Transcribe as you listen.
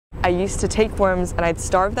I used to take worms and I'd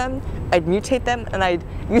starve them, I'd mutate them, and I'd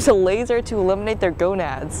use a laser to eliminate their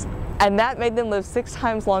gonads. And that made them live 6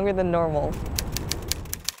 times longer than normal.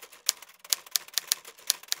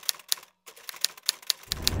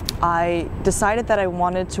 I decided that I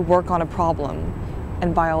wanted to work on a problem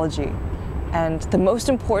in biology. And the most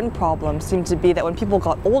important problem seemed to be that when people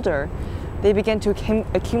got older, they began to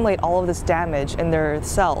accumulate all of this damage in their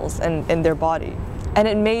cells and in their body. And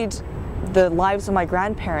it made the lives of my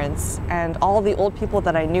grandparents and all the old people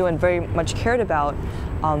that I knew and very much cared about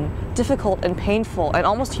difficult and painful and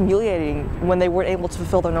almost humiliating when they weren't able to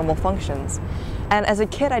fulfill their normal functions. And as a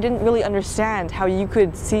kid, I didn't really understand how you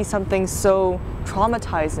could see something so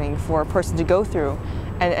traumatizing for a person to go through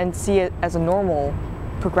and see it as a normal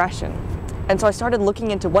progression. And so I started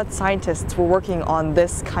looking into what scientists were working on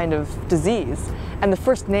this kind of disease. And the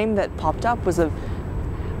first name that popped up was the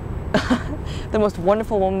most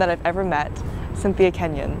wonderful woman that I've ever met, Cynthia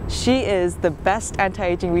Kenyon. She is the best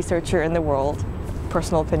anti-aging researcher in the world,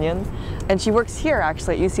 personal opinion, and she works here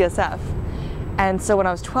actually at UCSF. And so when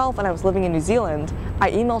I was 12 and I was living in New Zealand,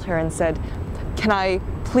 I emailed her and said, can I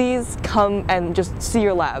please come and just see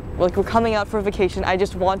your lab? Like, we're coming out for a vacation, I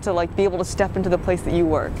just want to be able to step into the place that you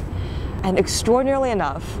work. And extraordinarily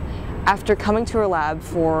enough, after coming to her lab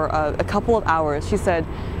for a couple of hours, she said,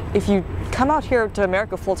 if you come out here to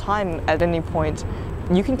America full time at any point,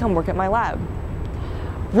 you can come work at my lab.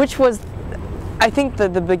 Which was, I think, the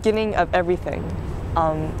beginning of everything.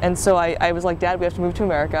 And so I was like, Dad, we have to move to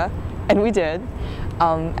America. And we did.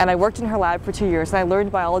 And I worked in her lab for 2 years, and I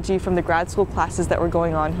learned biology from the grad school classes that were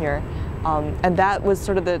going on here. And that was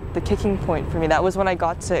sort of the kicking point for me. That was when I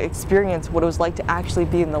got to experience what it was like to actually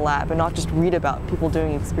be in the lab and not just read about people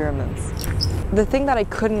doing experiments. The thing that I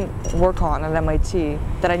couldn't work on at MIT,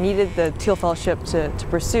 that I needed the Thiel Fellowship to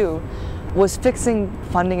pursue, was fixing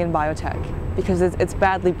funding in biotech, because it's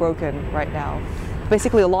badly broken right now.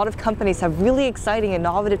 Basically, a lot of companies have really exciting,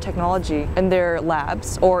 innovative technology in their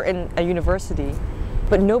labs or in a university,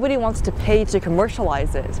 but nobody wants to pay to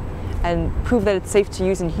commercialize it and prove that it's safe to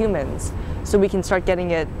use in humans, so we can start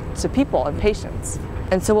getting it to people and patients.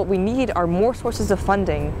 And so what we need are more sources of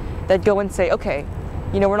funding that go and say, okay,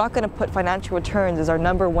 we're not going to put financial returns as our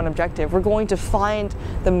 #1 objective. We're going to find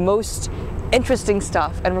the most interesting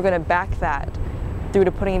stuff, and we're going to back that through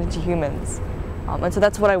to putting it into humans. And so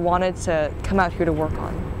that's what I wanted to come out here to work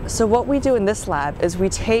on. So what we do in this lab is we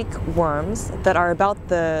take worms that are about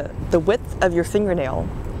the width of your fingernail,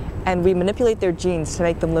 and we manipulate their genes to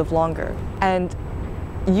make them live longer. And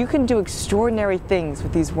you can do extraordinary things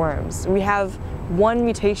with these worms. We have one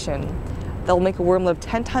mutation that will make a worm live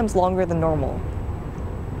 10 times longer than normal.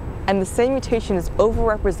 And the same mutation is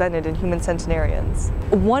overrepresented in human centenarians.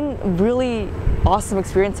 One really awesome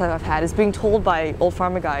experience that I've had is being told by old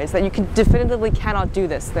pharma guys that you definitively cannot do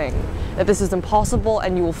this thing, that this is impossible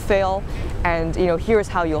and you will fail, and here's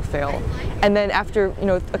how you'll fail. And then after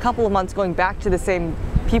a couple of months going back to the same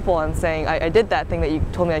people and saying, I did that thing that you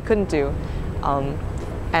told me I couldn't do,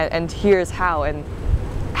 and here's how, and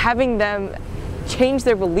having them change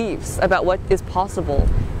their beliefs about what is possible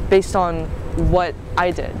based on what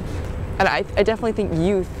I did. And I definitely think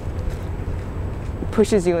youth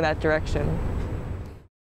pushes you in that direction.